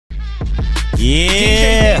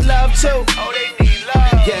Yeah. DJs need love too. Oh, they need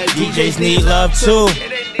love. Yeah, DJs need love too. Yeah,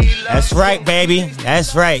 they need love That's too. right, baby.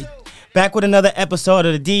 That's right. Back with another episode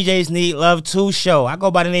of the DJs Need Love 2 show. I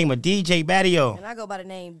go by the name of DJ Badio. And I go by the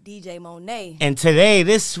name DJ Monet. And today,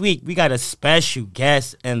 this week, we got a special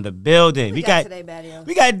guest in the building. We got today, Badio?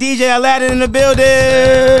 We got DJ Aladdin in the building.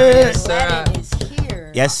 Yes, sir. Aladdin is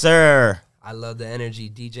here. Yes, sir. I love the energy.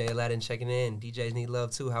 DJ Aladdin checking in. DJs need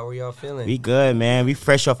love too. How are y'all feeling? We good, man. We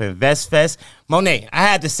fresh off Invest Fest. Monet, I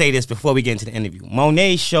had to say this before we get into the interview.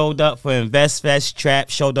 Monet showed up for Invest Fest. Trap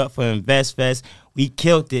showed up for Invest Fest. We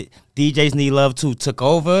killed it. DJs Need Love too. Took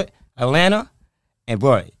over Atlanta. And,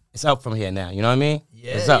 bro, it's up from here now. You know what I mean?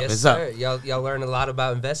 Yeah, it's up. yes, It's sir. up. Y'all learned a lot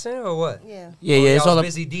about investing or what? Yeah. Yeah, Or yeah. It's y'all all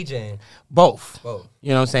busy DJing. both. Both. You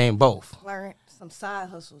know what I'm saying? Both. Learn some side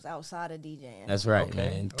hustles outside of DJing. That's right, Okay,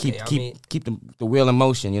 man. okay, Keep the wheel in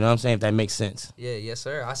motion. You know what I'm saying? If that makes sense. Yeah, yes,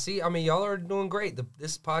 sir. I see. I mean, y'all are doing great.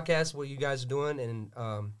 This podcast, what you guys are doing, and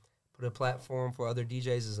put a platform for other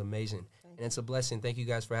DJs is amazing. And it's a blessing. Thank you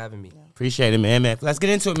guys for having me. Appreciate it, man. Let's get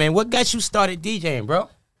into it, man. What got you started DJing, bro?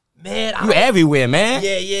 Man, You everywhere, man.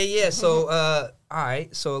 Yeah. So, all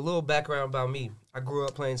right. So, a little background about me. I grew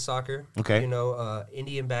up playing soccer. Okay. You know,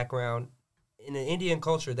 Indian background. In the Indian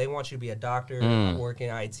culture, they want you to be a doctor, work in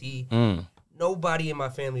IT. Nobody in my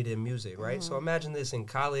family did music, right? So, imagine this in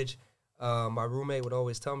college. My roommate would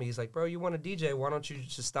always tell me, he's like, bro, you want to DJ? Why don't you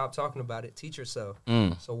just stop talking about it? Teach yourself.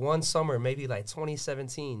 So, one summer, maybe like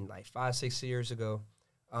 2017, like 5-6 years ago,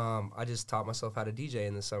 I just taught myself how to DJ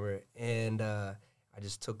in the summer. And I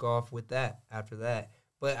just took off with that after that.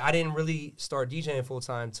 But I didn't really start DJing full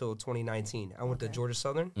time till 2019. I went to Georgia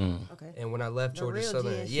Southern. Okay. And when I left The Georgia real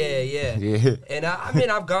Southern, GSU. yeah. Yeah. And I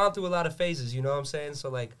mean, I've gone through a lot of phases, you know what I'm saying?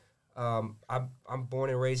 So, like, I'm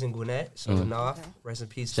born and raised in Gwinnett, so the North. Okay. Rest in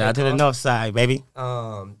peace. Shout out to the Jay north side, baby.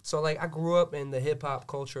 So, like, I grew up in the hip-hop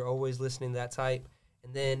culture, always listening to that type.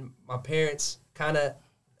 And then my parents kind of,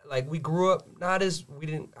 like, we grew up, I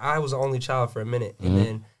was the only child for a minute. And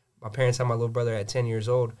then my parents had my little brother at 10 years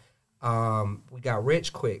old. We got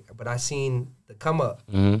rich quick, but I seen the come up.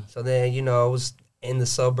 So then, you know, I was in the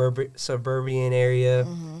suburban area,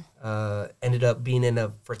 ended up being in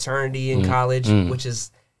a fraternity in college, which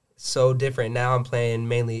is so different. Now I'm playing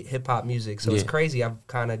mainly hip-hop music, so it's crazy. I've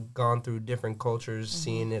kind of gone through different cultures,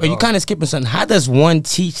 seeing it But you all. kind of skipping something. How does one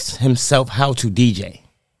teach himself how to DJ?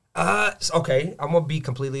 Okay, I'm going to be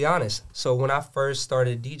completely honest. So when I first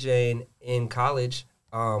started DJing in college,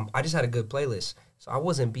 I just had a good playlist. So I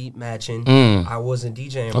wasn't beat matching. I wasn't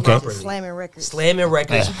DJing properly. Slamming records. Slamming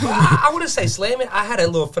records. I wouldn't say slamming. I had a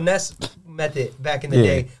little finesse method back in the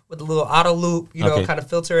day with a little auto loop, you know, kind of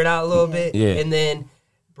filter it out a little bit. Yeah. And then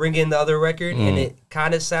bring in the other record. And it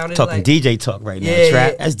kind of sounded Talking like... DJ talk right now. Yeah,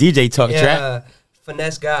 Trap. yeah. That's DJ talk, trap.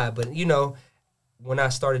 Finesse guy. But, you know, when I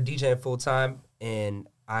started DJing full time and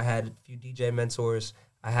I had a few DJ mentors,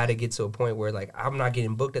 I had to get to a point where, like, I'm not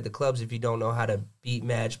getting booked at the clubs if you don't know how to beat,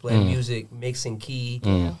 match, play music, mix and key.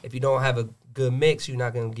 If you don't have a good mix, you're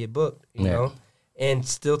not going to get booked, you know? And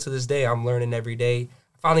still to this day, I'm learning every day.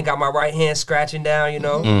 I finally got my right hand scratching down, you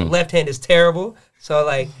know? Left hand is terrible. So,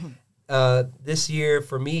 like, this year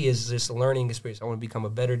for me is just a learning experience. I want to become a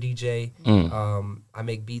better DJ. I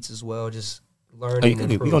make beats as well, just learning.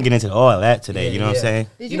 We're going to get into all of that today. Yeah, you know what I'm saying?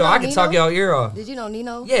 Did You know, I can talk y'all ear off. Did you know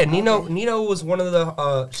Nino? Yeah, Nino was one of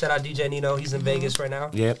the shout out DJ Nino. He's in Vegas right now.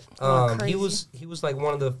 Yep. He was like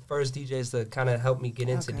one of the first DJs to kind of help me get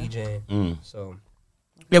into DJing. So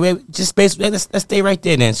Yeah, wait, just basically, let's stay right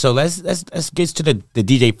there then. So let's get to the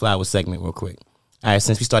DJ Flowers segment real quick. All right,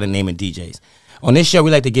 since we started naming DJs. On this show, we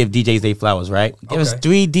like to give DJs their flowers, right? Give us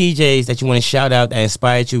 3 DJs that you want to shout out that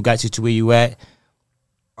inspired you, got you to where you at.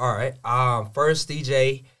 all right. First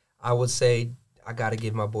DJ, I would say I got to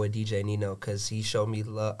give my boy DJ Nino because he showed me a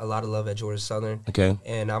lot of love at Georgia Southern. Okay.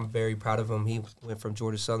 And I'm very proud of him. He went from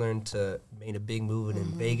Georgia Southern to made a big move in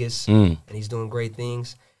Vegas, and he's doing great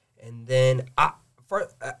things. And then I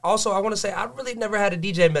want to say I really never had a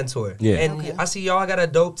DJ mentor. Yeah. And I see y'all got a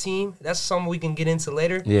dope team. That's something we can get into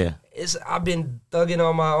later. Yeah. I've been thugging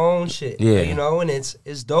on my own shit. Yeah. You know, and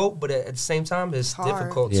it's dope, but at the same time it's hard.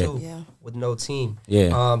 difficult Yeah. too Yeah. with no team.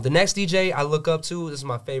 Yeah. The next DJ I look up to, this is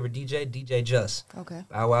my favorite DJ, DJ Just. Okay.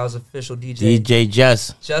 Bow Wow's official DJ. DJ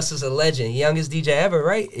Just. Just is a legend, youngest DJ ever,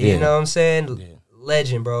 right? Yeah. You know what I'm saying? Yeah.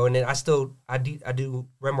 Legend, bro. And then I do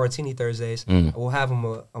Red Martini Thursdays. I will have him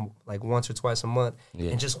like once or twice a month,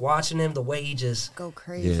 and just watching him, the way he just Go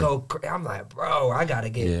crazy. I'm like, bro, I gotta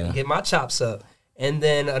get my chops up. And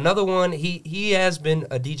then another one, he has been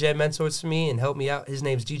a DJ mentor to me and helped me out. His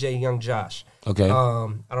name's DJ Young Josh. Okay. I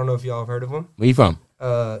don't know if y'all have heard of him. Where you from?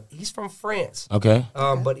 He's from France. Okay.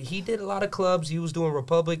 But he did a lot of clubs. He was doing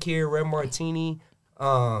Republic here, Red Martini.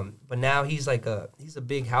 But now he's a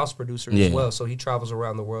big house producer as well. So he travels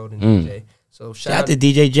around the world and DJ. So Shout out to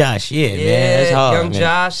DJ Josh. Yeah, man. That's hard, Young man.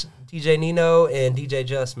 Josh, DJ Nino, and DJ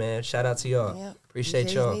Just, man. Shout out to y'all. Yep. Appreciate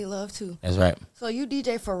DJs y'all. need love too. That's right. So you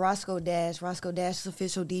DJ for Roscoe Dash. Roscoe Dash is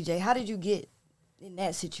official DJ. How did you get in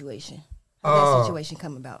that situation? How did that situation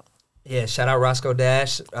come about? Yeah, shout out Roscoe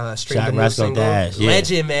Dash. Streamed Shout the new Roscoe single. Dash, yeah.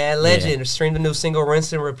 Legend, man. Legend. Yeah. Streamed the new single,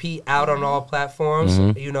 Rinse and Repeat, out on all platforms.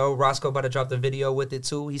 Mm-hmm. You know, Roscoe about to drop the video with it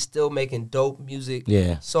too. He's still making dope music.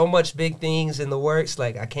 Yeah. So much big things in the works.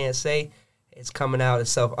 Like, I can't say. It's coming out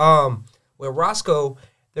itself. With Roscoe,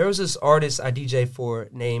 there was this artist I DJ for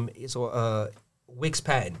named Wix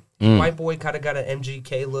Patton. White boy kind of got an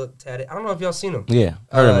MGK look tatted. I don't know if y'all seen him. Yeah.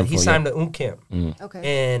 Heard of him He before, signed to Camp. Okay.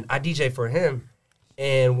 And I DJ for him.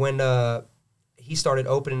 And when he started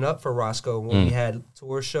opening up for Roscoe, when we had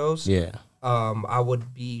tour shows, Yeah. I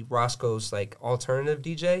would be Roscoe's like alternative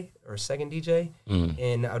DJ or second DJ,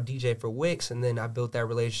 and I'll DJ for Wix, and then I built that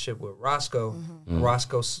relationship with Roscoe.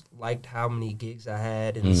 Roscoe liked how many gigs I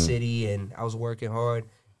had in the city, and I was working hard.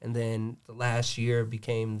 And then the last year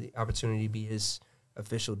became the opportunity to be his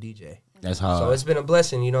official DJ. That's hard. So it's been a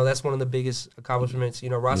blessing. You know, that's one of the biggest accomplishments. You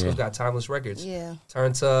know, Roscoe's got timeless records. Yeah.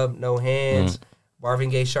 Turn Tub, No Hands, Marvin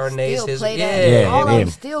Gaye Chardonnays. Still His, play yeah, that. Yeah, All yeah. of them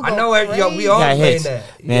still go I know crazy. we all got playing hits.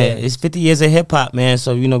 that. Man, Yeah. it's 50 years of hip hop, man.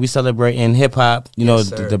 So, you know, we celebrating hip hop, you know, Yes,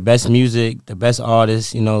 sir. the best music, the best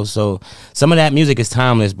artists, you know. So some of that music is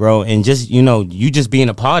timeless, bro. And just, you know, you just being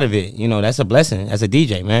a part of it, you know, that's a blessing as a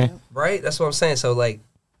DJ, man. Right? That's what I'm saying. So, like,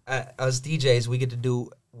 us DJs, we get to do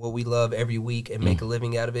what we love every week and make a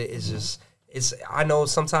living out of it. It's just, I know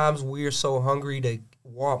sometimes we're so hungry to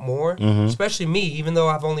want more, especially me, even though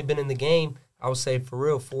I've only been in the game, I would say for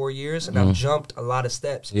real, 4 years, and I've jumped a lot of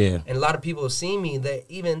steps. Yeah. And a lot of people have seen me that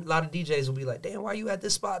even a lot of DJs will be like, damn, why you at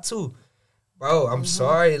this spot too? Bro, I'm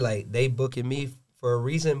sorry. Like, they booking me for a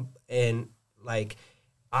reason. And, like,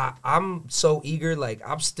 I'm so eager. Like,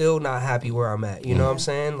 I'm still not happy where I'm at. You know what I'm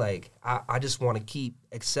saying? Like, I just want to keep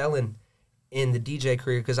excelling in the DJ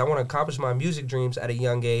career because I want to accomplish my music dreams at a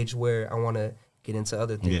young age where I want to get into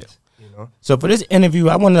other things. You know? So for this interview,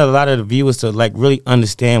 I wanted a lot of the viewers to like really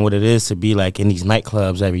understand what it is to be like in these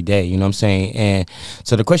nightclubs every day. You know what I'm saying? And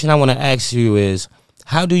so the question I want to ask you is,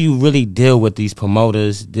 how do you really deal with these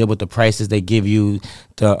promoters, deal with the prices they give you,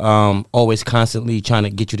 the always constantly trying to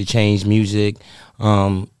get you to change music?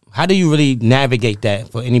 How do you really navigate that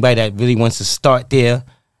for anybody that really wants to start there?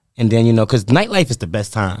 And then, you know, because nightlife is the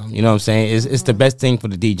best time. You know what I'm saying? It's the best thing for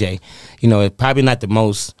the DJ. You know, it's probably not the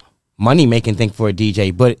most money-making thing for a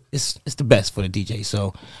DJ, but it's the best for the DJ.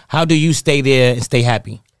 So how do you stay there and stay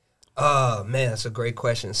happy? Man, that's a great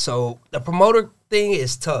question. So the promoter thing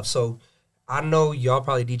is tough. So I know y'all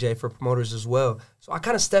probably DJ for promoters as well. So I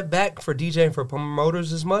kind of stepped back for DJing for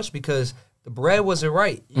promoters as much because the bread wasn't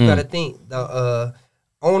right. You got to think the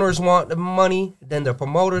owners want the money, then the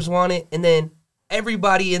promoters want it, and then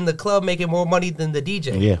everybody in the club making more money than the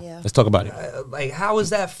DJ. Yeah. Let's talk about it. Like, how is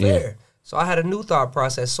that fair? Yeah. So I had a new thought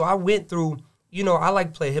process. So I went through, you know, I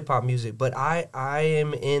like to play hip hop music, but I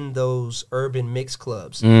am in those urban mix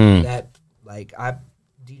clubs that, like, I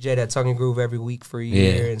DJ that Tongue and Groove every week for a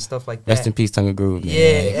year and stuff like that. Rest in peace, Tongue and Groove. Man.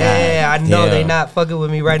 Yeah, I know Yeah. they not fucking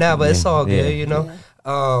with me right now, but it's all good, Yeah. you know.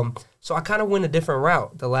 So I kind of went a different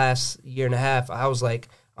route the last year and a half. I was like,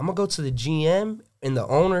 I'm gonna go to the GM and the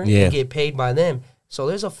owner and get paid by them. So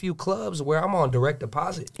there's a few clubs where I'm on direct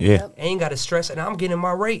deposit. Yeah. Ain't got to stress, and I'm getting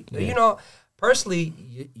my rate. You know, personally,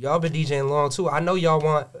 y'all been DJing long too. I know y'all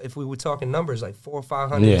want, if we were talking numbers, like 400 or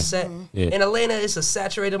 500 a set. Yeah. In Atlanta, it's a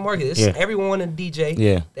saturated market. It's everyone in DJ.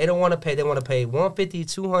 Yeah. They don't want to pay. They want to pay $150,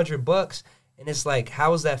 $200, and it's like,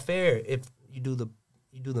 how is that fair? If you do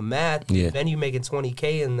the math, then you making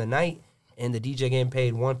 $20K in the night, and the DJ getting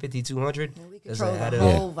paid $150, $200. We control the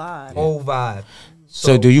whole vibe. Whole vibe.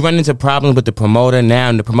 So do you run into problems with the promoter now,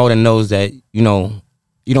 and the promoter knows that, you know,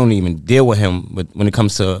 you don't even deal with him when it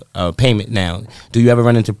comes to payment now? Do you ever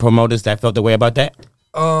run into promoters that felt the way about that?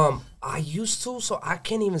 I used to, so I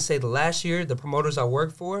can't even say the last year. The promoters I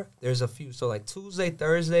work for, there's a few. So like Tuesday,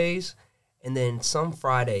 Thursdays, and then some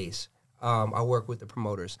Fridays, I work with the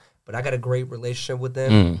promoters. But I got a great relationship with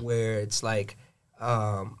them where it's like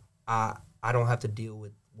I don't have to deal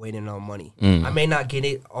with waiting on money. I may not get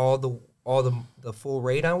it all the full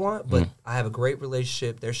rate I want, but I have a great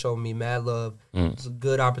relationship. They're showing me mad love. It's a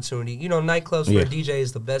good opportunity. You know, nightclubs for a DJ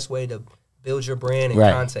is the best way to build your brand and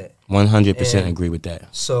content. 100% agree with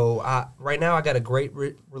that. So right now I got a great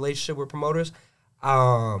relationship with promoters.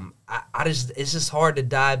 I just, it's just hard to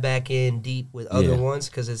dive back in deep with other ones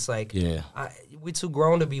because it's like we too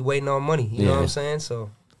grown to be waiting on money. You know what I'm saying? So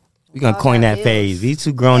We gonna All coin got that bills. phase. We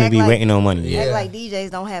too grown to Act be like- waiting on money. Act Yeah, like DJs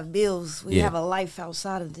don't have bills. We Yeah. have a life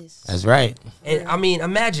outside of this. that's right. And I mean,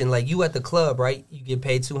 imagine like you at the club, right? You get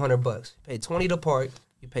paid $200. You pay 20 to park.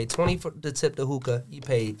 You pay 20 for the tip to hookah. You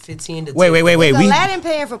pay 15 to Wait. tip. We Aladdin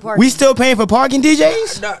paying for parking. we still paying for parking,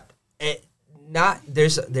 DJs? Not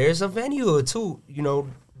there's a venue or two, you know,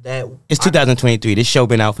 that It's 2023. This show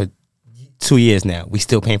been out for 2 years now. We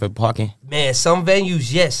still paying for parking? man, some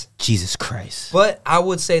venues, yes. Jesus Christ. But I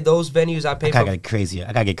would say those venues I pay I gotta for. get crazier.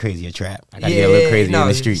 I gotta get crazier, Trap. I gotta get a little crazier in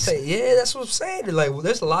the streets. Yeah, that's what I'm saying. Like,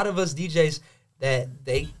 there's a lot of us DJs that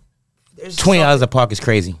there's $20 a park is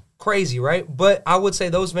crazy. crazy, right? But I would say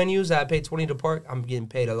those venues that I pay 20 to park, I'm getting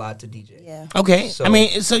paid a lot to DJ. Yeah. Okay. So- I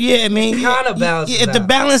mean, so yeah, I mean, Kinda balances if the out.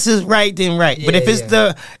 balance is right, then right. But if Yeah, it's yeah.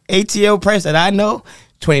 the ATL price that I know,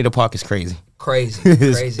 20 to park is crazy. Crazy, It's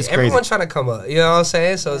crazy. crazy. Everyone's trying to come up. You know what I'm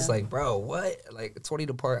saying? So it's like, bro, what? Like 20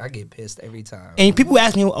 to park, I get pissed every time. And people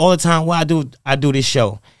ask me all the time why I do this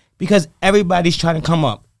show, because everybody's trying to come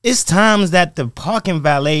up. It's times that the parking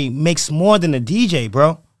valet makes more than the DJ,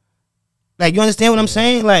 bro. Like, you understand what I'm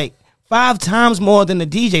saying? Like 5 times more than the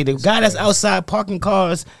DJ. The guy that's outside parking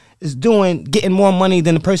cars is getting more money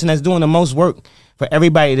than the person that's doing the most work for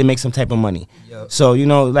everybody to make some type of money. Yep. So, you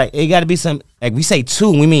know, like, it got to be some, like we say two,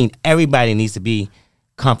 we mean everybody needs to be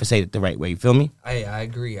compensated the right way. You feel me? I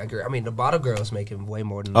agree. I mean, the bottle girls making way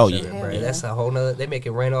more than Oh, each yeah. other, Hell bro. yeah. That's a whole nother. They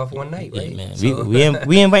making rain off one night, right? Yeah, man. So-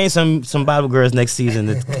 We inviting some Bible girls next season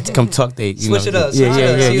to come talk. switch it up. Yeah, switch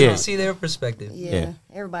it up, yeah. See their perspective. Yeah.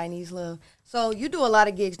 Everybody needs love. So you do a lot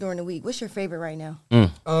of gigs during the week. What's your favorite right now?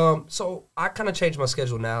 So I kind of changed my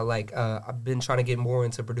schedule now. Like I've been trying to get more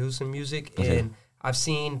into producing music, and I've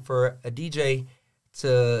seen for a DJ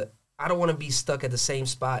I don't want to be stuck at the same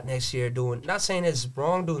spot next year doing. Not saying it's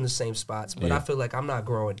wrong doing the same spots, but Yeah. I feel like I'm not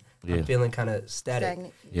growing. Yeah. I'm feeling kind of static.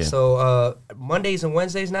 Stagnant. Yeah. So Mondays and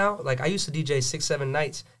Wednesdays now, like I used to DJ 6-7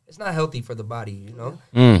 nights. It's not healthy for the body, you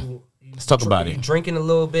know. Let's talk about You're it. drinking a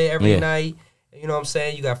little bit every Yeah. night. You know what I'm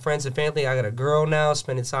saying? You got friends and family. I got a girl now,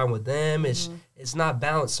 spending time with them. It's not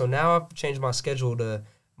balanced. So now I've changed my schedule to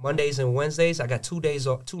Mondays and Wednesdays. I got 2 days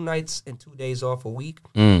off, 2 nights and 2 days off a week.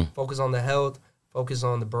 Focus on the health, focus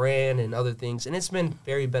on the brand and other things. And it's been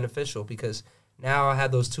very beneficial because now I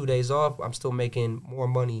have those 2 days off. I'm still making more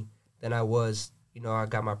money than I was. You know, I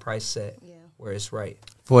got my price set where it's right.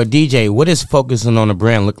 For a DJ, what does focusing on a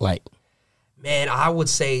brand look like? Man, I would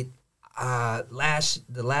say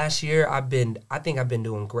the last year I think I've been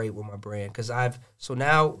doing great with my brand because I've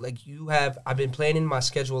been planning my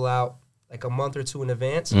schedule out like a month or two in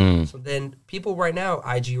advance. So then people right now,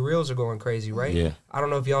 IG Reels are going crazy, right? Yeah. I don't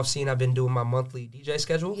know if y'all have seen, I've been doing my monthly DJ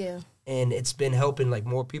schedule. Yeah. And it's been helping like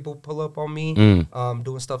more people pull up on me,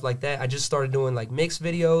 doing stuff like that. I just started doing like mixed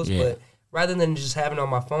videos, Yeah. but rather than just having it on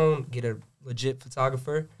my phone, get a legit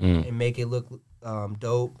photographer and make it look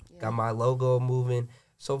dope. Got my logo moving.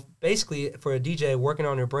 So basically, for a DJ, working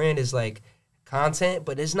on your brand is like content,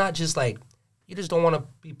 but it's not just like you just don't want to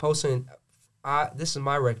be posting. This is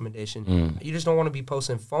my recommendation. You just don't want to be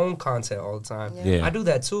posting phone content all the time. Yeah. I do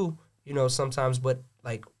that too, you know, sometimes, but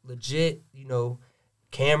like legit, you know,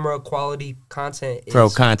 camera quality content. Pro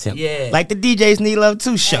content. Yeah. Like the DJs Need Love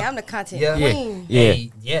Too show. Hey, I'm the content Yeah. queen. Yeah.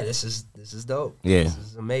 Hey, yeah, this is dope. Yeah. This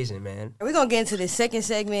is amazing, man. We're going to get into the second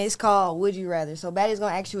segment. It's called Would You Rather. So Batty's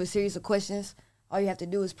going to ask you a series of questions. All you have to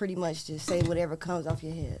do is pretty much just say whatever comes off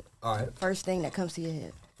your head. All right. First thing that comes to your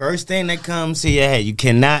head. First thing that comes to your head. You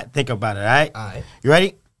cannot think about it, all right? All right. You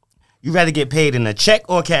ready? You rather get paid in a check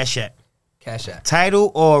or cash app? Cash App.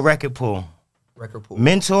 Title or record pool? Record pool.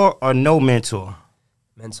 Mentor or no mentor?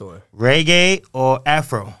 Mentor. Reggae or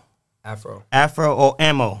Afro? Afro. Afro or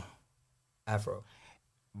ammo? Afro.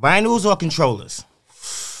 Vinyls or controllers?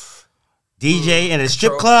 DJ in a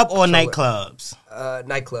strip club or nightclubs?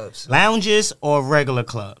 Nightclubs. Lounges or regular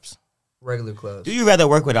clubs? Regular clubs. Do you rather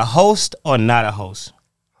work with a host or not a host?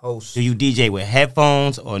 Host. Do you DJ with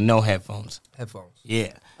headphones or no headphones? Headphones.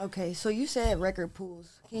 Yeah. Okay, so you said record pools.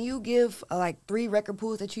 Can you give like 3 record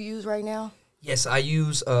pools that you use right now? Yes, I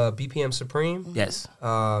use BPM Supreme, Yes.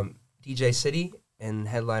 DJ City, and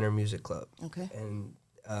Headliner Music Club. Okay. And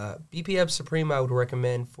BPM Supreme I would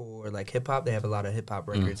recommend for like hip hop. They have a lot of hip hop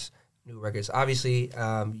records, new records. Obviously,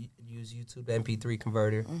 use YouTube MP3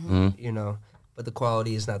 converter, you know, but the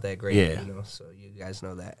quality is not that great, Yeah. you know, so you guys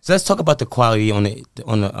know that. So let's talk about the quality on the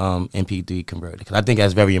MP3 converter, because I think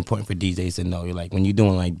that's very important for DJs to know. You're like when you're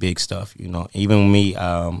doing like big stuff, you know, even with me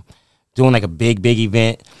doing like a big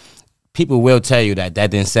event, people will tell you that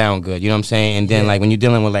didn't sound good. You know what I'm saying? And then like when you're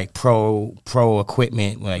dealing with like pro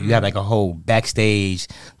equipment, like you have like a whole backstage,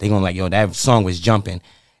 they gonna like, yo, that song was jumping.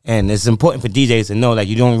 And it's important for DJs to know that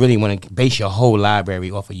you don't really want to base your whole library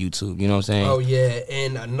off of YouTube. You know what I'm saying? Oh yeah,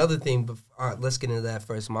 and another thing. All right, let's get into that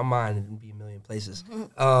first. My mind would be a million places.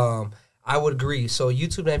 I would agree. So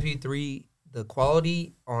YouTube MP3, the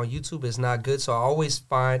quality on YouTube is not good. So I always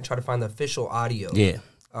try to find the official audio. Yeah.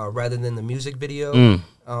 Rather than the music video.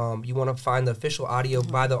 You want to find the official audio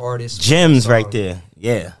by the artist. Gems right there.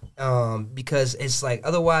 Yeah. Because it's like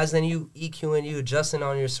otherwise then you EQing, you adjusting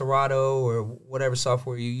on your Serato or whatever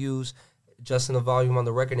software you use, adjusting the volume on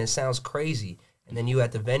the record, and it sounds crazy. And then you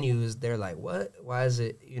at the venues, they're like, what? Why is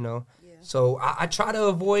it, Yeah. So I try to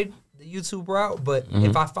avoid the YouTube route, but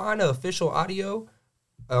if I find an official audio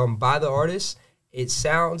by the artist, it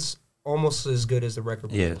sounds almost as good as the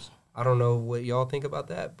record. Yes. I don't know what y'all think about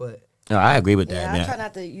that, but No, I agree with that, Yeah, man. I try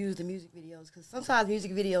not to use the music videos because sometimes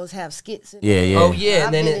music videos have skits. In Yeah, it. yeah. oh yeah, I've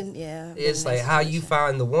and then been in- yeah, I've been it's in that like how you situation.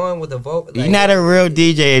 find the one with the vote. You're not a real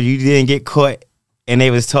DJ if you didn't get caught and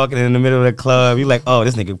they was talking in the middle of the club. You like, oh,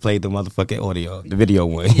 this nigga played the motherfucking audio, the video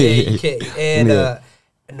one. Yeah, you can't. And Yeah.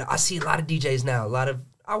 and I see a lot of DJs now.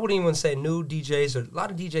 I wouldn't even say new DJs, or a lot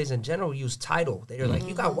of DJs in general use Tidal. They're like,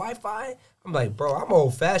 you got Wi-Fi? I'm like, bro, I'm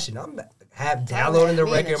old fashioned. I'm downloading the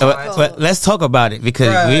record. But let's talk about it because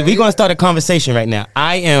Right. we're gonna start a conversation right now.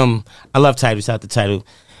 I love Tidal. Shout out to Tidal.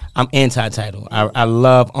 I'm anti-Tidal. I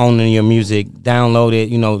love owning your music, download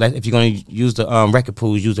it. If you're gonna use the record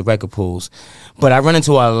pools, use the record pools. But I run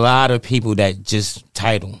into a lot of people that just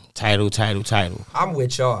Tidal. I'm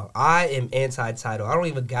with y'all. I am anti-Tidal. I don't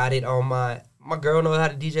even got it on my girl knows how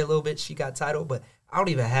to DJ a little bit. She got Tidal, but I don't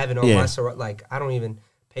even have it on my like I don't even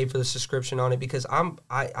pay for the subscription on it because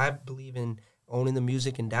I believe in owning the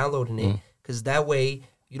music and downloading it because that way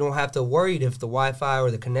you don't have to worry if the Wi-Fi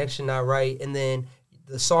or the connection not right, and then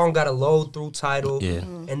the song got to load through Tidal,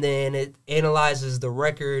 and then it analyzes the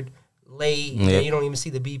record late, and you don't even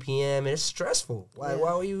see the BPM, and it's stressful. Why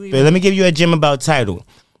would you even? But let me give you a gem about Tidal.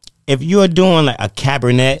 If you're doing like a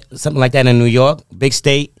cabaret, something like that in New York, big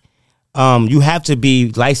state, you have to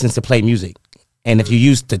be licensed to play music. And if you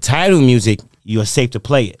use the Tidal music, you're safe to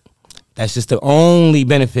play it. That's just the only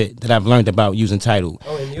benefit that I've learned about using Tidal.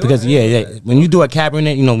 Oh, in New York? Because when you do a cabaret,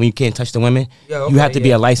 when you can't touch the women, you have to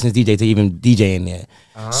be a licensed DJ to even DJ in there.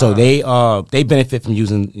 So they benefit from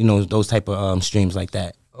using those type of streams like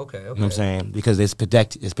that. Okay. You know what I'm saying? Because it's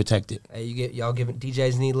protected. Hey, y'all giving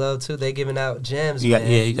DJs need love too. They giving out gems, Yeah,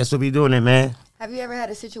 man. yeah, that's what we doing it, man. Have you ever had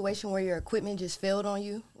a situation where your equipment just failed on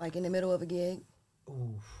you, like in the middle of a gig?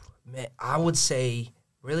 Man, I would say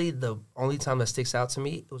really the only time that sticks out to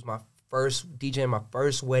me, it was my first DJ, my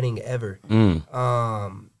first wedding ever. And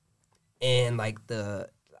like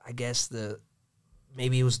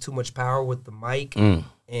maybe it was too much power with the mic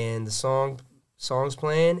and the songs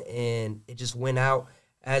playing, and it just went out.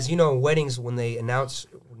 As you know, in weddings, when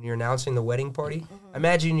you're announcing the wedding party,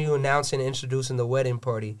 imagine you announcing and introducing the wedding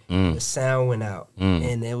party, the sound went out,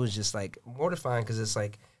 and it was just like mortifying because it's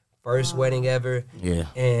like first wedding ever,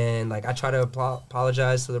 and like I try to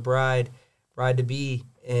apologize to the bride to be,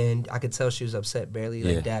 and I could tell she was upset, barely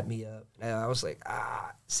like dapped me up. And I was like,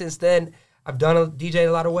 Since then, I've DJed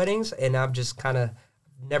a lot of weddings, and I've just kind of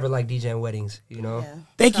never liked DJing weddings, Yeah.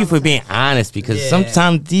 Thank you for being honest because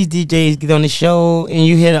sometimes these DJs get on the show and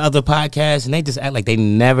you hear the other podcasts and they just act like they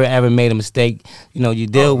never ever made a mistake. You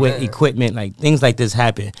deal with equipment, like things like this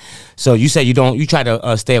happen. So you said you try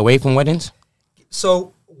to stay away from weddings?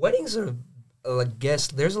 So weddings are, I guess,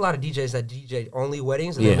 there's a lot of DJs that DJ only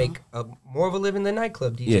weddings and they make more of a living than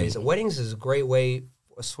nightclub DJs. Weddings is a great way,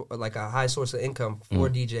 like a high source of income for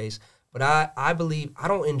DJs. But I believe I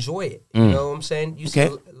don't enjoy it. You know what I'm saying? You see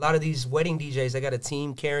a lot of these wedding DJs, they got a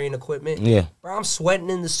team carrying equipment. Yeah. Bro, I'm sweating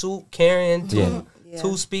in the suit carrying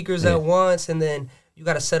two speakers at once, and then you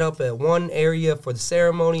got to set up at one area for the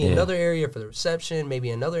ceremony, another area for the reception, maybe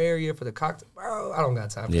another area for the cocktail. Bro, I don't got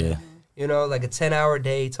time for that. Like a 10-hour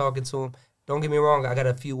day talking to them. Don't get me wrong, I got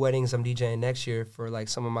a few weddings I'm DJing next year for like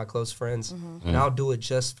some of my close friends, and I'll do it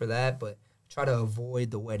just for that, but try to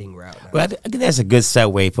avoid the wedding route now. Well, I think that's a good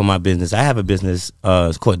segue for my business. I have a business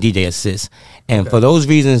it's called DJ Assist. And for those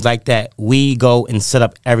reasons like that, we go and set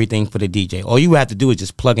up everything for the DJ. All you have to do is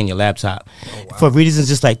just plug in your laptop. For reasons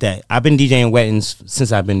just like that. I've been DJing weddings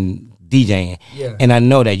since I've been DJing. Yeah. And I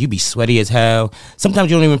know that you be sweaty as hell.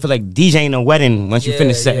 Sometimes you don't even feel like DJing a wedding once you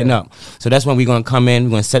finish setting up. So that's when we're going to come in. We're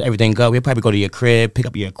going to set everything up. We'll probably go to your crib, pick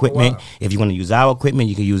up your equipment. If you want to use our equipment,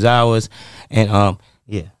 you can use ours. And,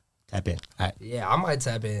 tap in. All right. Yeah, I might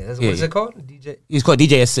tap in. What's it called? DJ? It's called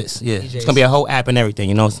DJ Assist. Yeah. It's going to be a whole app and everything.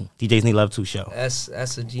 DJs Need Love Too show.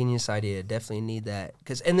 That's a genius idea. Definitely need that.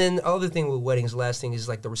 And then the other thing with weddings, the last thing is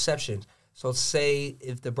like the reception. So say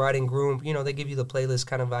if the bride and groom, they give you the playlist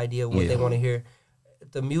kind of idea of what they want to hear.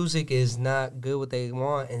 the music is not good what they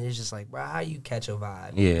want, and it's just like, bro, how you catch a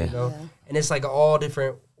vibe? Yeah. You know? Yeah. And it's like all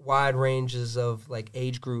different wide ranges of like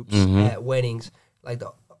age groups at weddings. Like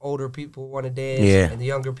the older people want to dance, Yeah. and the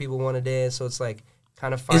younger people want to dance. So it's like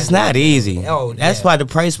kind of It's not easy. Oh, That's yeah. why the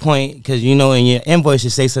price point, because you know in your invoice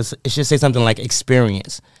it should say something like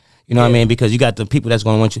experience. You know what I Yeah. mean? Because you got the people that's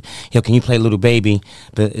going to want you. Yo, can you play Little Baby?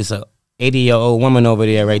 But it's a 80-year-old woman over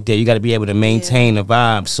there, right there. You got to be able to maintain the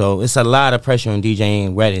vibe. So it's a lot of pressure on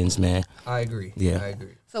DJing weddings, man. I agree. Yeah. I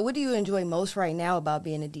agree. So what do you enjoy most right now about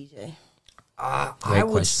being a DJ? I Great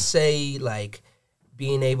would question. say like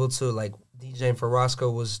being able to like DJing for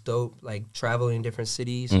Roscoe was dope. Like traveling in different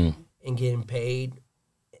cities and getting paid,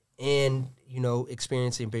 and you know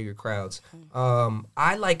experiencing bigger crowds.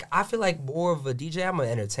 I feel like more of a DJ. I'm an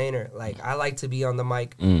entertainer. Like I like to be on the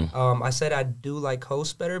mic. I said I do like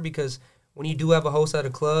host better because when you do have a host at a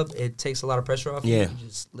club, it takes a lot of pressure off you. Yeah. You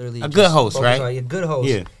just literally A good host, focus right? on a good host.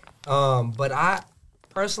 Yeah. But I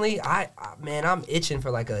personally, man, I'm itching for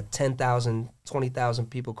like a 10,000, 20,000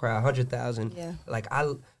 people crowd, 100,000. Yeah. Like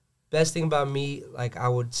best thing about me, like I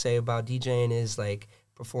would say about DJing is like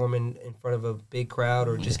performing in front of a big crowd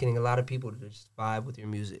or just getting a lot of people to just vibe with your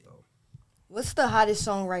music. What's the hottest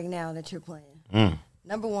song right now that you're playing?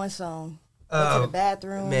 Number one song. Go to the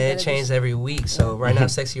bathroom. Man, it gotta changes every week. So right now,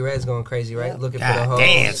 Sexy Red's going crazy, right? Yep. Looking for the God whole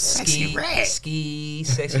damn, Sexy Red.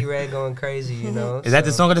 Sexy Red going crazy, you know? Is that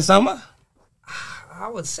the song of the summer? I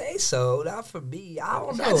would say so. Not for me. I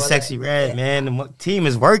don't know. Not Sexy Red, man. The team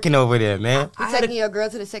is working over there, man. You taking your girl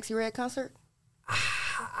to the Sexy Red concert?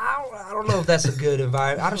 I don't know if that's a good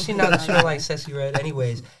environment. I don't see not she don't like Sexy Red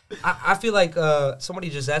anyways. I feel like somebody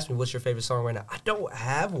just asked me what's your favorite song right now. I don't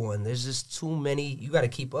have one. There's just too many you got to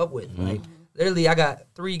keep up with. Like literally, I got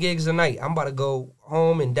 3 gigs a night. I'm about to go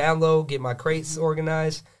home and download, get my crates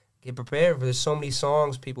organized, get prepared. There's so many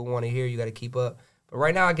songs people want to hear. You got to keep up. But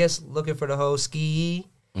right now, I guess looking for the whole Ski.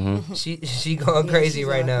 She going crazy she's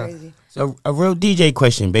right going now. crazy. So a real DJ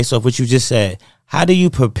question based off what you just said. How do you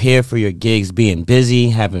prepare for your gigs, being busy,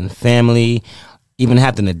 having family, even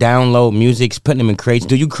having to download music, putting them in crates?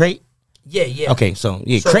 Do you crate? Yeah. Okay, so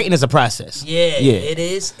So- crating is a process. Yeah, Yeah. it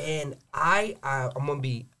is. And I'm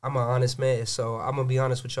an honest man, so I'm gonna be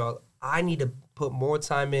honest with y'all. I need to put more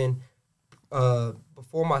time in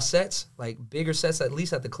before my sets, like bigger sets, at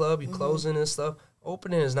least at the club, you closing and stuff.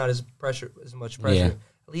 Opening is not as much pressure. Yeah.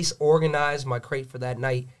 At least organize my crate for that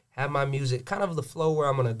night, have my music, kind of the flow where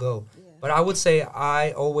I'm gonna go. But I would say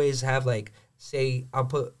I always have like, say I'll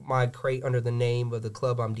put my crate under the name of the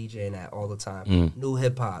club I'm DJing at all the time. New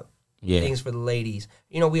hip hop. Yeah. Things for the ladies.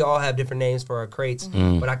 You know, we all have different names for our crates,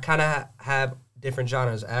 but I kind of have different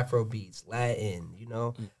genres: Afro beats, Latin, you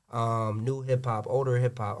know, new hip hop, older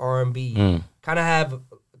hip hop, R&B. Kind of have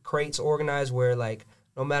crates organized where, like,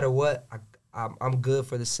 no matter what, I'm good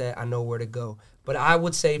for the set. I know where to go. But I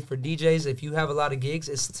would say for DJs, if you have a lot of gigs,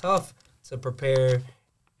 it's tough to prepare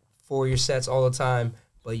for your sets all the time.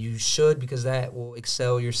 But you should, because that will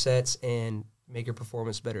excel your sets and make your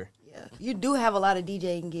performance better. Yeah. You do have a lot of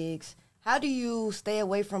DJing gigs. How do you stay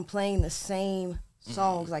away from playing the same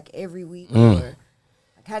songs like every week? Or like,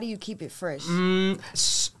 how do you keep it fresh?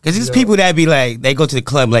 Because there's people that be like, they go to the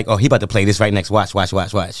club like, oh, he about to play this right next. Watch.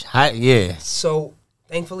 Yeah. So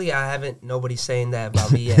thankfully, I haven't nobody saying that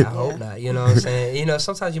about me yet. I hope not. You know what I'm saying? You know,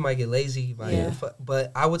 sometimes you might get lazy. You might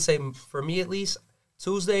but I would say for me at least,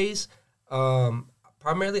 Tuesdays,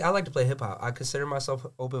 primarily I like to play hip hop. I consider myself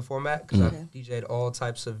open format because I've DJed all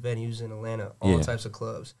types of venues in Atlanta, all types of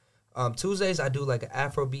clubs. Tuesdays I do like an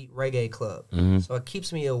Afrobeat reggae club, so it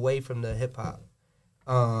keeps me away from the hip hop.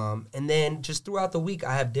 And then just throughout the week,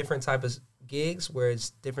 I have different type of gigs where it's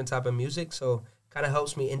different type of music, so kind of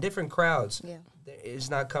helps me in different crowds. Yeah. It's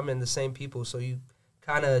not coming the same people, so you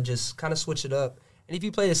kind of switch it up. And if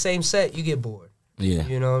you play the same set, you get bored. Yeah.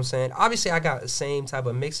 You know what I'm saying? Obviously, I got the same type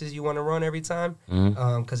of mixes you want to run every time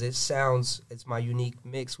because it's my unique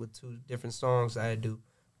mix with 2 different songs that I do.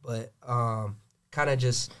 But kind of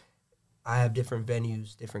just, I have different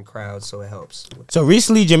venues, different crowds, so it helps. So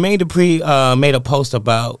recently, Jermaine Dupri made a post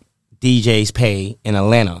about DJs pay in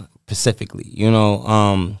Atlanta specifically. You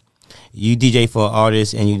know, you DJ for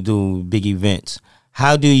artists and you do big events.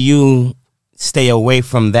 How do you stay away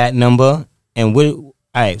from that number? And all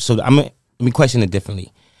right, so let me question it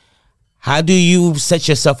differently. How do you set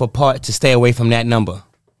yourself apart to stay away from that number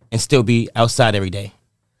and still be outside every day?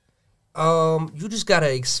 You just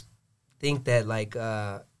gotta think that like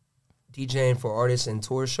DJing for artists and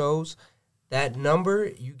tour shows, that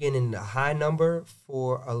number you getting a high number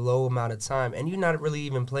for a low amount of time, and you're not really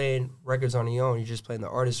even playing records on your own. You're just playing the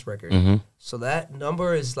artist's record. So that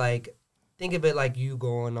number is like, think of it like you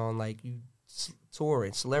going on like you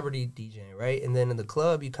touring, celebrity DJing, right? And then in the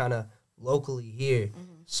club, you kind of locally here.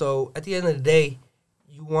 So at the end of the day,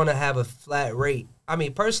 you want to have a flat rate. I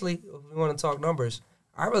mean, personally, if we want to talk numbers,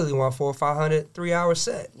 I really want 400 or 500 3-hour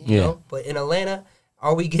set. You know? But in Atlanta,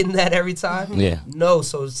 are we getting that every time? Yeah. No.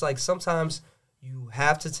 So it's like sometimes you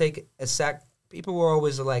have to take a sack. People were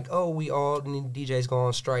always like, oh, we all need DJs go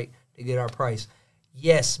on strike to get our price.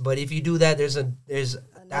 Yes, but if you do that, there's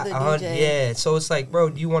Another 100. DJ. Yeah. So it's like, bro,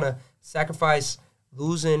 do you want to sacrifice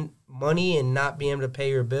losing money and not being able to pay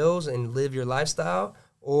your bills and live your lifestyle,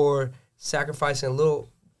 or sacrificing a little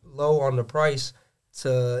low on the price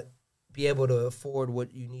to be able to afford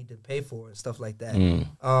what you need to pay for and stuff like that?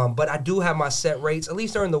 But I do have my set rates, at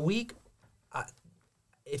least during the week.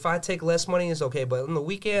 If I take less money, it's okay. But on the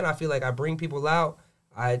weekend, I feel like I bring people out.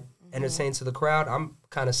 I entertain to the crowd. I'm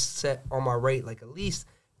kind of set on my rate, like at least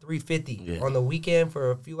 $350 on the weekend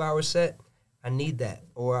for a few hours set. I need that,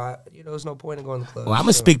 or there's no point in going to the club. Well, I'm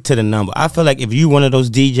gonna speak to the number. I feel like if you one of those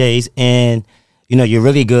DJs and you're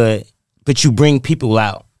really good, but you bring people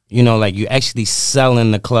out, like you're actually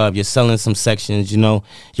selling the club, you're selling some sections, you're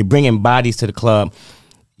bringing bodies to the club,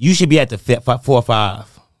 you should be at the 4 or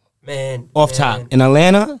 5. Man, off top in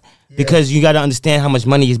Atlanta, because you got to understand how much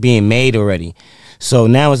money is being made already. So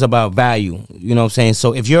now it's about value. You know what I'm saying?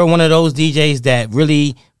 So if you're one of those DJs that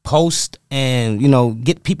really post and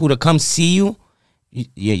get people to come see you,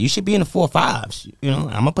 you should be in the 4 or 5s. I'm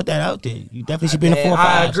gonna put that out there. You definitely should be in the 4 or 5s.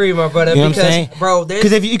 I agree, my brother. You know what I'm saying, bro?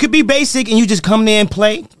 Because if you could be basic and you just come there and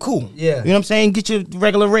play, cool. Yeah. You know what I'm saying? Get your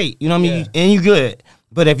regular rate. You know what I mean? And you good.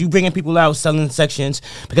 But if you bringing people out selling sections,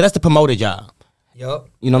 because that's the promoter job. Yup.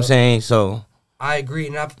 You know what I'm saying? So I agree,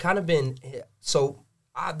 and I've kind of been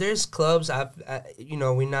there's clubs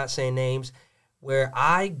we're not saying names, where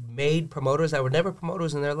I made promoters that were never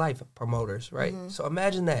promoters in their life promoters, right? So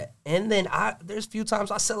imagine that. And then there's few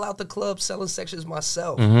times I sell out the club selling sections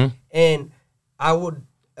myself, and I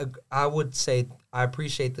would say I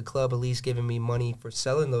appreciate the club at least giving me money for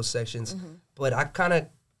selling those sections, but I kind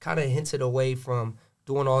of hinted away from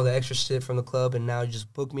doing all the extra shit from the club, and now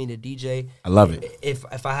just book me to DJ. I love it.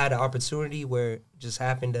 If I had an opportunity where it just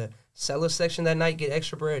happened to sell a section that night, get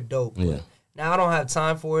extra bread, dope. Yeah. But now I don't have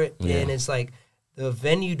time for it, and it's like the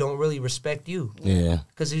venue don't really respect you. Yeah.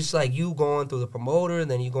 Because it's like you going through the promoter, and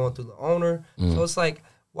then you going through the owner. So it's like,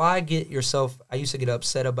 why get yourself? I used to get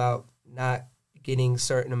upset about not getting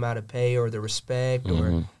certain amount of pay or the respect,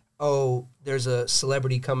 or there's a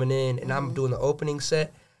celebrity coming in and I'm doing the opening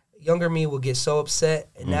set. Younger me will get so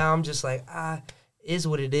upset, and now I'm just like, is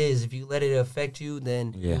what it is. If you let it affect you,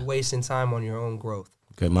 then you're wasting time on your own growth.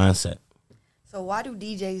 Good mindset. So why do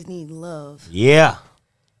DJs need love? Yeah.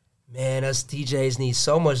 Man, us DJs need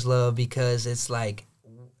so much love, because it's like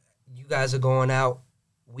you guys are going out,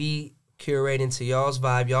 we curating to y'all's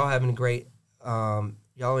vibe, y'all having a great,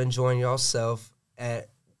 y'all enjoying yourself at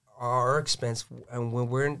our expense, and when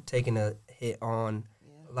we're taking a hit on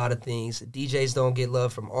a lot of things. DJs don't get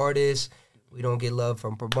love from artists. We don't get love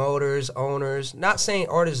from promoters, owners. Not saying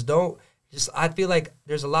artists don't. Just I feel like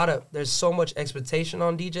there's so much expectation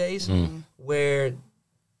on DJs where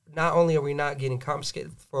not only are we not getting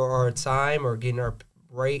compensated for our time or getting our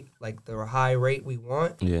rate, like the high rate we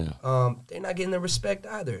want, they're not getting the respect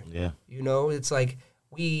either. Yeah. It's like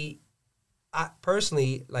I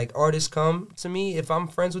personally, like, artists come to me, if I'm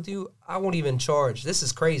friends with you, I won't even charge. This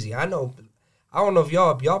is crazy. I don't know if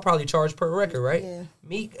y'all probably charge per record, right? Yeah.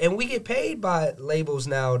 And we get paid by labels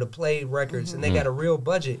now to play records, and they got a real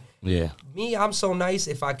budget. Yeah. I'm so nice.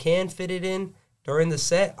 If I can fit it in during the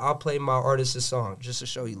set, I'll play my artist's song just to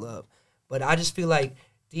show you love. But I just feel like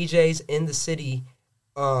DJs in the city,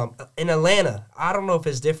 in Atlanta, I don't know if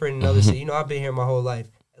it's different in other cities. I've been here my whole life.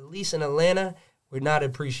 At least in Atlanta, we're not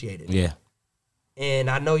appreciated. Yeah. And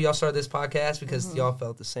I know y'all started this podcast because y'all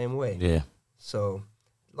felt the same way. Yeah. So,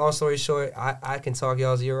 long story short, I can talk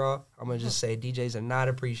y'all's ear off. I'm going to just say DJs are not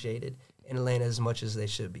appreciated in Atlanta as much as they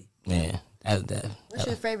should be. Yeah. What's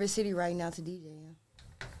your favorite city right now to DJ in?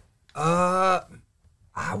 I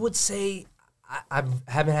would say I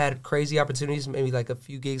haven't had crazy opportunities, maybe like a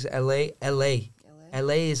few gigs in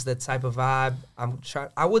LA is the type of vibe I'm trying.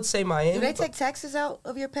 I would say Miami. Do they take taxes out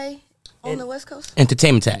of your pay on the West Coast?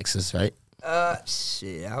 Entertainment taxes, right?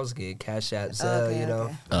 Shit, I was getting cash out Zelle,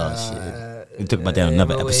 Okay. Oh, shit. We talked about that in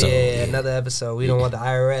another episode. Yeah, another episode. We don't want the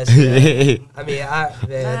IRS. I mean,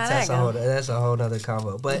 that's a whole nother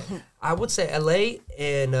combo. But I would say LA,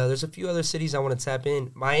 and there's a few other cities I want to tap in.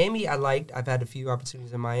 Miami, I've had a few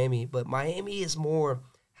opportunities in Miami, but Miami is more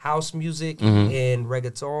house music and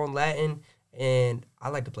reggaeton, Latin, and I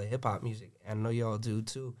like to play hip-hop music. I know y'all do,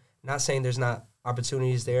 too. Not saying there's not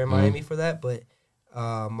opportunities there in Miami for that, but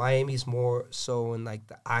Miami's more so in like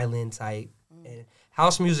the island type. And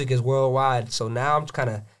house music is worldwide. So now I'm kind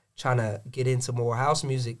of trying to get into more house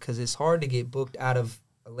music because it's hard to get booked out of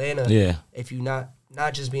Atlanta if you're not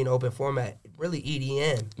just being open format, really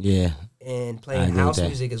EDM. Yeah. And playing house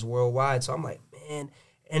music is worldwide. So I'm like, man.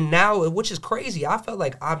 And now, which is crazy, I felt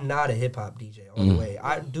like I'm not a hip-hop DJ all the way.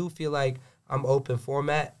 I do feel like I'm open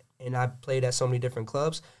format, and I played at so many different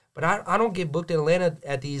clubs. But I don't get booked in Atlanta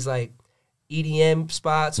at these, like, EDM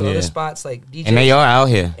spots or other spots like DJs. And they are out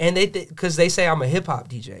here. And because they say I'm a hip-hop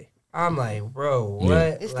DJ. I'm like, bro,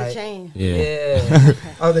 what? It's like, the chain. Yeah.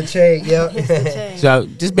 Oh, the chain, yeah. It's the chain. So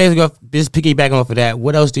just basically, just piggybacking off of that,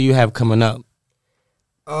 what else do you have coming up?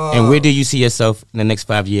 And where do you see yourself in the next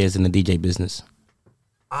 5 years in the DJ business?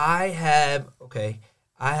 I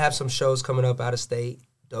have some shows coming up out of state,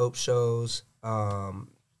 dope shows, a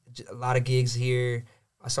lot of gigs here.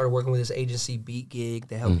 I started working with this agency, Beat Gig,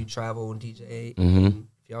 to help you travel and DJ.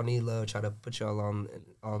 If y'all need love, try to put y'all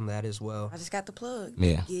on that as well. I just got the plug.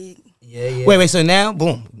 Yeah. Gig. Yeah. Wait, so now,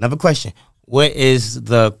 boom, another question. What is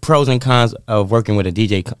the pros and cons of working with a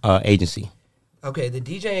DJ agency? Okay, the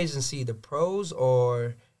DJ agency, the pros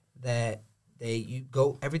are that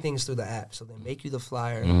everything's through the app. So they make you the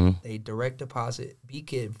flyer, they direct deposit,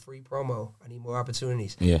 B-Kid, free promo. I need more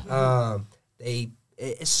opportunities. Yeah.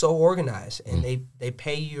 It's so organized, and they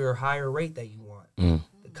pay you a higher rate that you want.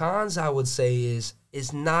 The cons, I would say, is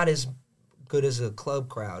it's not as good as a club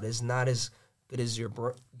crowd. It's not as good as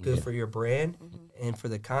for your brand and for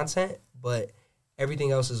the content, but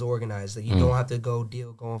everything else is organized. That you don't have to go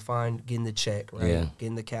and find, getting the check, right? Yeah.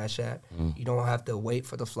 Getting the cash app. You don't have to wait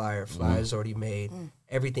for the flyer. Flyer's already made.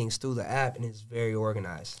 Everything's through the app, and it's very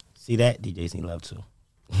organized. See that? DJs need love too.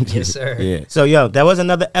 Yes, sir. Yeah. So, yo, that was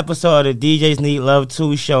another episode of the DJs Need Love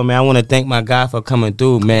 2 show, man. I want to thank my guy for coming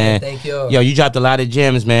through, man. Thank you. Yo, you dropped a lot of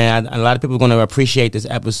gems, man. A lot of people are going to appreciate this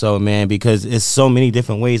episode, man, because it's so many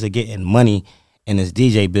different ways of getting money in this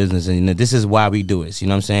DJ business, and this is why we do it. You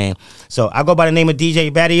know what I'm saying? So I go by the name of DJ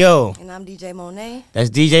Badio. And I'm DJ Monet. That's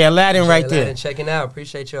DJ Aladdin right there. Checking out.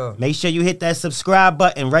 Appreciate y'all. Make sure you hit that subscribe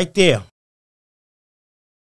button right there.